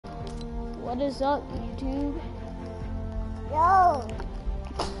What is up, YouTube? Yo!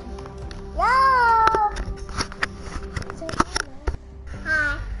 Yo! Say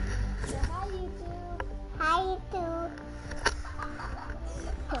Hi. hi, YouTube. Hi, YouTube.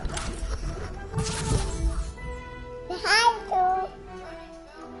 Hi, YouTube.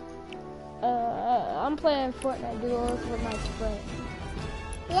 I'm playing Fortnite duos with my friend.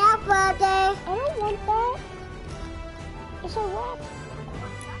 Yeah, brother. I don't want that. It's a wrap.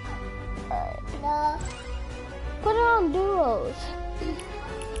 No. Put it on duos.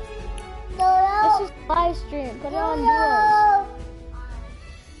 No. This is live stream. Put it on duos.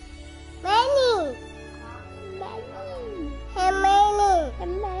 No. Many. Hey, many.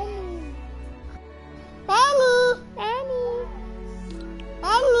 Many.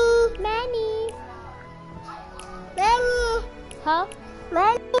 Many. Huh?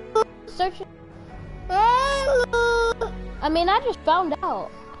 Many. Search it. Many. I mean, I just found out.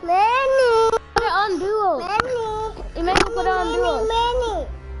 Many. Put it on duos. Many. Emmanuel, put it on duos. Many.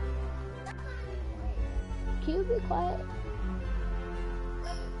 Can you be quiet?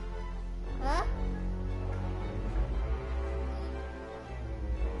 Huh?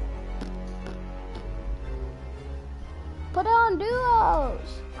 Put it on duos.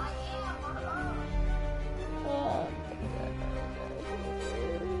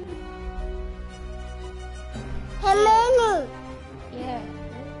 Hey, many. Yeah.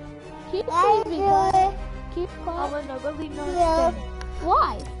 Can you That's please be quiet? good. Keep quiet. Yeah.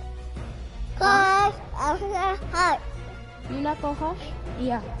 Why? Cause I'm gonna hurt. You not gonna hush?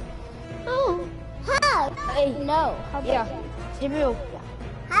 Yeah. Oh. Hurt. Hey. No. How about Yeah. that? Jamil.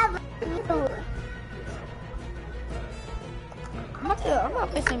 How about you? I'm about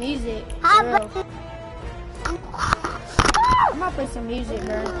to play some music. How for real. about you? I'm about to play some music,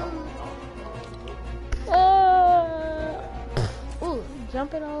 bro. Ooh,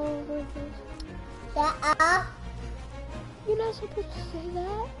 jumping all over the place. Yeah. You're not supposed to say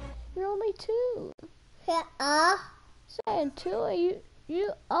that. You're only 2. Yeah. Saying 2 and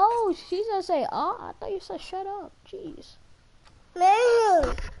you. Oh, she's gonna say I thought you said shut up. Jeez.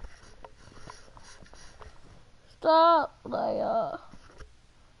 Many. Stop. Yeah.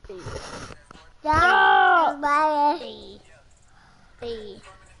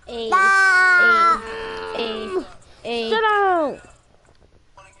 Sit down.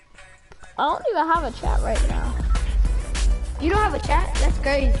 I don't even have a chat right now. You don't have a chat? That's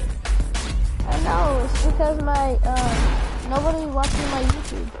crazy. I know, it's because my, nobody watching my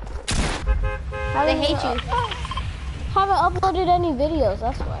YouTube. They hate you. Haven't uploaded any videos,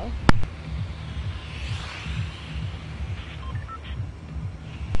 that's why.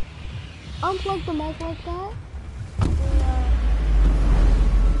 Unplug the mic like that.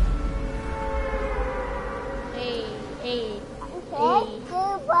 Hey.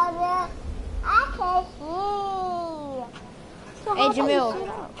 Brother. I can see. So Hey, how about you Jamil. sit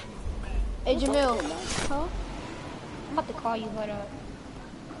up? Hey, Jamil. Huh? I'm about to call you, hold up.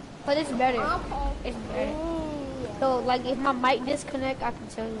 But it's better. It's better. So, like, if my mic disconnect, I can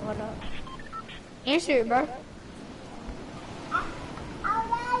tell you, hold up. Answer it, bro.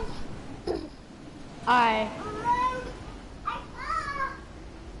 Alright.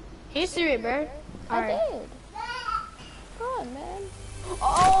 Answer it, bro. I did. Come on, man.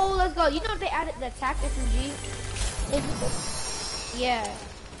 Oh, let's go. You know they added the attack SMG? Yeah.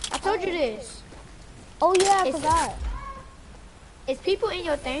 I told you this. Oh yeah, I It's- forgot. Is people in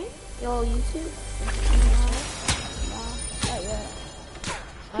your thing? Your YouTube? Not yet.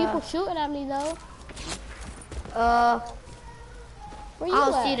 People shooting at me though. Where you I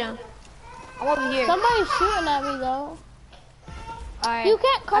don't at? see them. I'm over here. Somebody's shooting at me though. Alright. You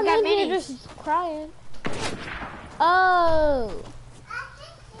can't come I got in here minis. just crying. Oh,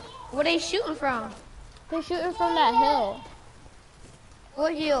 Where they shooting from? they're shooting from that hill.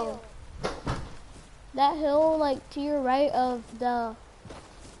 What hill? That hill, like to your right of the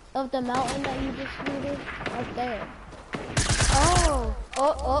mountain that you just looted, right there. Oh.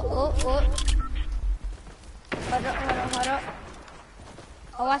 Oh. Hold up.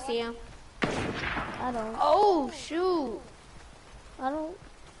 Oh, I see him. I don't. Oh, shoot.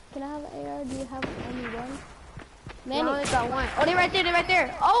 Can I have an AR? Do you have only one? I Manny. only got one. Oh, they're right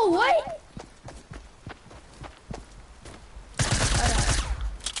there. Oh, what? Hold up.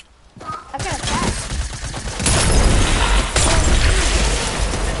 I got attacked.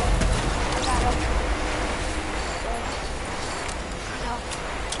 I got him. No.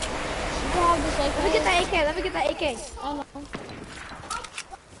 You can have this AK. Let me get that AK. I know.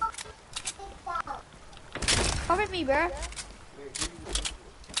 Cover me, bro.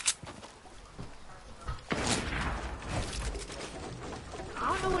 I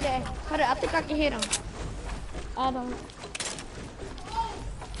don't know who that Yeah. Hold on, I think I can hit him. I don't.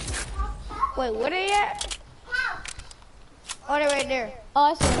 Wait, where they at? Oh, they're right there. Oh,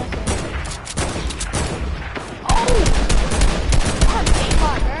 I see it, I see it. Oh! I'm getting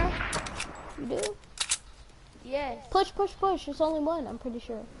caught, bro. You do? Yes. Push, push, push. It's only one, I'm pretty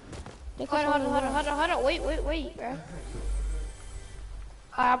sure. Hold on. Wait, bro. Alright,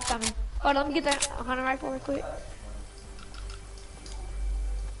 I'm coming. Hold on, let me get that hunting rifle real quick.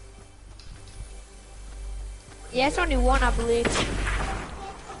 Yeah, it's only one, I believe.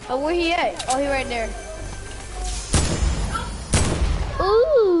 Oh, where he at? Oh, he right there.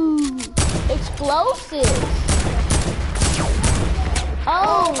 Ooh, explosives.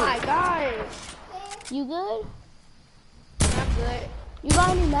 Oh Oh, my gosh. you good? I'm good. You got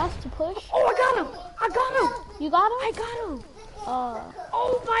any mass to push? Oh, I got him. You got him? I got him. Uh,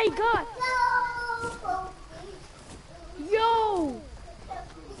 Oh my god. Yo.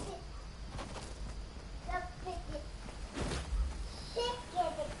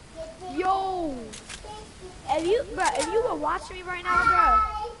 Yo. If you were watching me right now,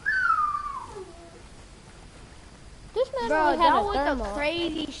 bro. this man Bro, only had that a was thermal. a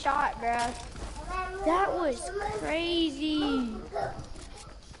crazy shot, bro. That was crazy.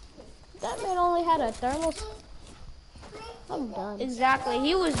 That man only had a thermal. I'm done. Exactly.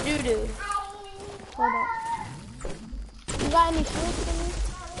 He was doo-doo. Hold up. You got any shields for me?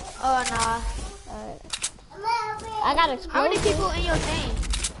 Oh, nah. Alright. I got How many explosives. people in your thing?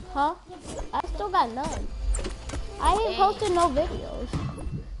 Huh? I still got none. I ain't Dang. posted no videos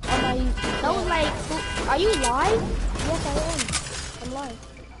on my YouTube. No, like, are you live? Yes, I am. I'm live.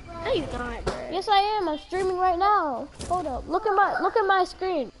 No, you're not, bro. Yes, I am. I'm streaming right now. Hold up. Look at my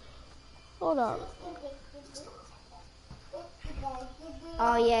screen. Hold up.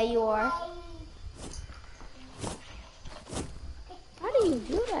 Oh, yeah, you are. How do you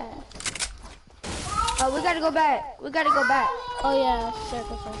do that? Oh, we gotta go back. Oh yeah,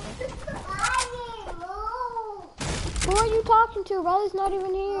 circle. Who are you talking to? Riley's not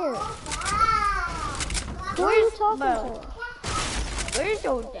even here. Who are you talking to? Where's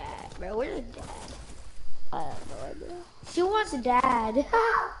your dad, bro? Where's your dad? I have no idea. She wants dad.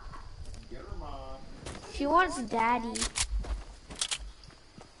 She wants daddy.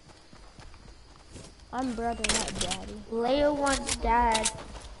 I'm brother, not daddy. Leia wants dad.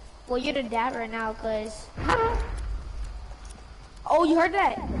 Well, you're the dad right now, cause. Oh, you heard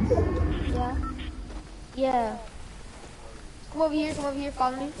that? Yeah. Yeah. Come over here,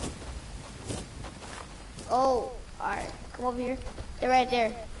 follow me. Oh, alright, come over here. They're right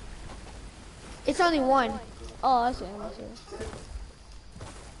there. It's only one. Oh, I see him.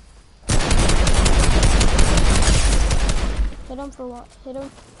 Hit him for what? Hit him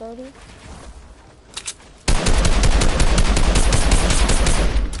 30.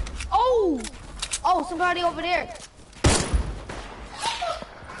 Oh! Oh, somebody over there.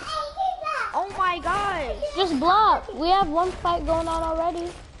 Oh my gosh. Just block. We have one fight going on already.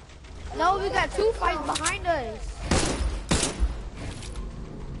 No, we got two fights behind us.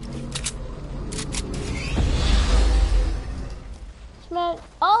 This man.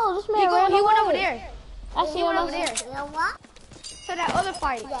 Oh, this man He ran went away. over there. I see He him went over I see there. him. You know what? To that other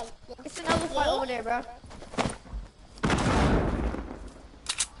fight. It's another fight over there, bro.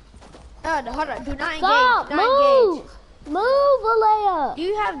 Hold on. Do not engage. Stop! Do not Move! engage. Move, Alea. Do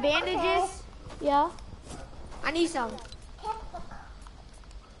you have bandages? Yeah. I need some.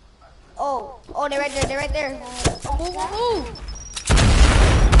 Oh, they're right there. They're right there. Move.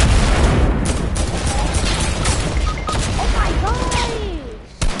 Oh my gosh!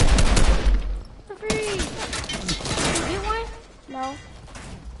 For free. Did you get one? No.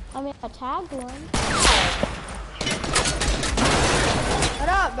 I mean, I tagged one. What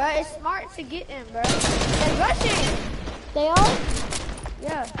up, bro? It's smart to get him, bro. They're rushing. They are?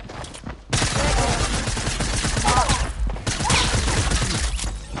 Yeah.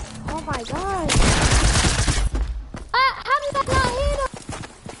 Oh my god. How did that not hit him?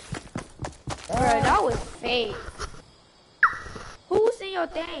 Bro, that was fake. Who's in your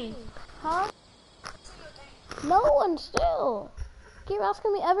thing? Huh? No one still. Keep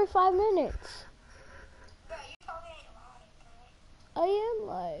asking me every 5 minutes. I am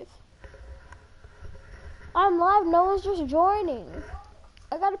live. I'm live, no one's just joining.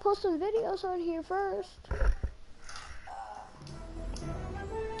 I gotta post some videos on here first.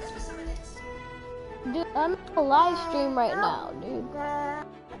 Dude, I'm on a live stream right now, dude.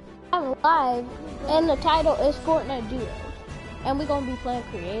 I'm live, and the title is Fortnite Duo. And we're gonna be playing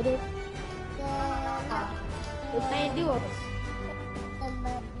creative. We're playing duos.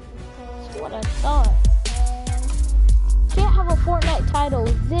 That's what I thought. Can't have a Fortnite title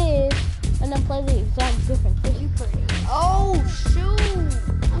this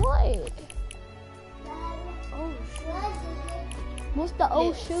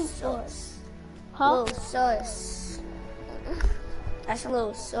shoot for? Huh? Little sus. That's a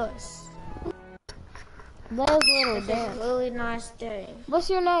little sus. That is little It's a damn. really nice day. What's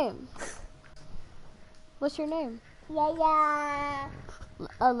your name? What's your name? Yeah.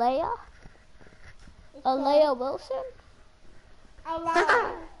 Alea? Alea Wilson?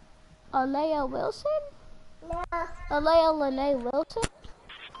 Alea Wilson? Alea Lene Wilson?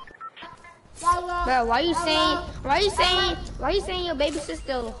 Bro, why you saying your baby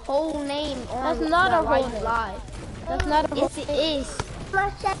sister's whole name on That's not her whole live name. live? That's not a Yes, it is.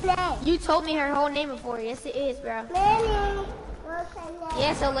 What's your name? You told me her whole name before. Yes, it is, bro. Mary. What's your name?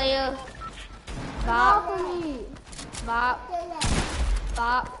 Yes, Alea. Stop Bop, for me. bop, What's your name?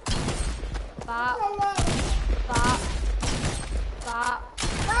 bop, bop, What's your name? bop, bop,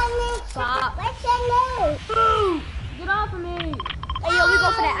 bop. What's your name? Get off of me. Hey, yo, we go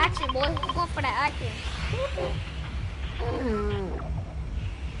for that action, boy. We go for that action.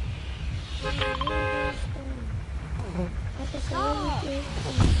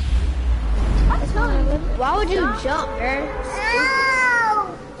 Why would you jump, bro?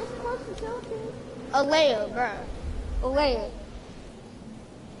 No. It's close to tilting. Alea, bro. Alea.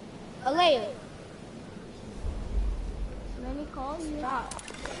 Alea. Let me call you. Stop.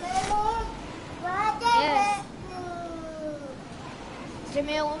 What Yes.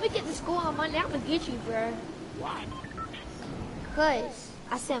 Jamil, when we get to school on Monday, I'm gonna get you, bro. Why? Cause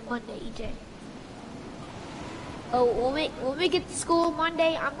I said Monday, EJ. Oh, when we get to school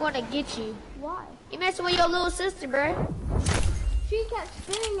Monday, I'm gonna get you. Why? You messing with your little sister, bro. She kept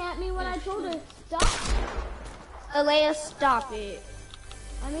staring at me when I told her to stop. Alea, stop it.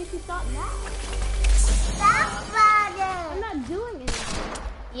 I made you stop now. Stop, I'm Father. not doing anything.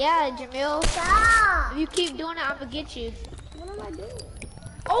 Yeah, Jamil. Stop. If you keep doing it, I'm gonna get you. What am I doing?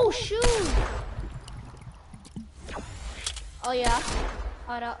 Oh, shoot. Oh, yeah.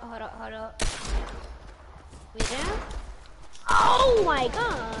 Hold up, hold up, hold up. We down? Oh, my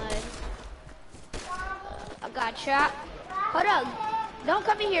God. I got trapped. Hold up. Don't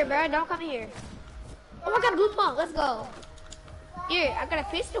come in here, bro. Don't come in here. Oh, I got a blue pump. Let's go. Here, I got a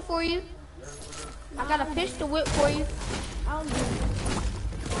pistol for you. I got a pistol whip for you. I don't do it.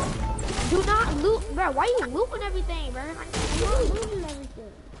 Do not loot, bro. Why you looping everything, bro? I'm not losing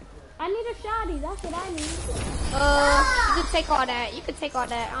everything. I need a shotty. That's what I need. You can take all that. You can take all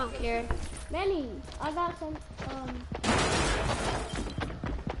that. I don't care. Manny, I got some,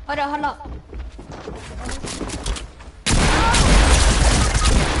 Hold up, hold up.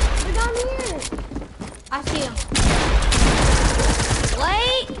 they're down here. I see him.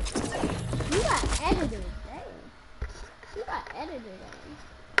 Wait. You got edited. Dang. You got edited.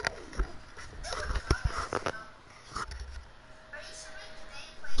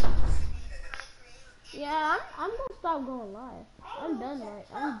 Yeah, I'm gonna stop going live. I'm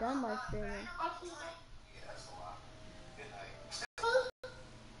done live streaming.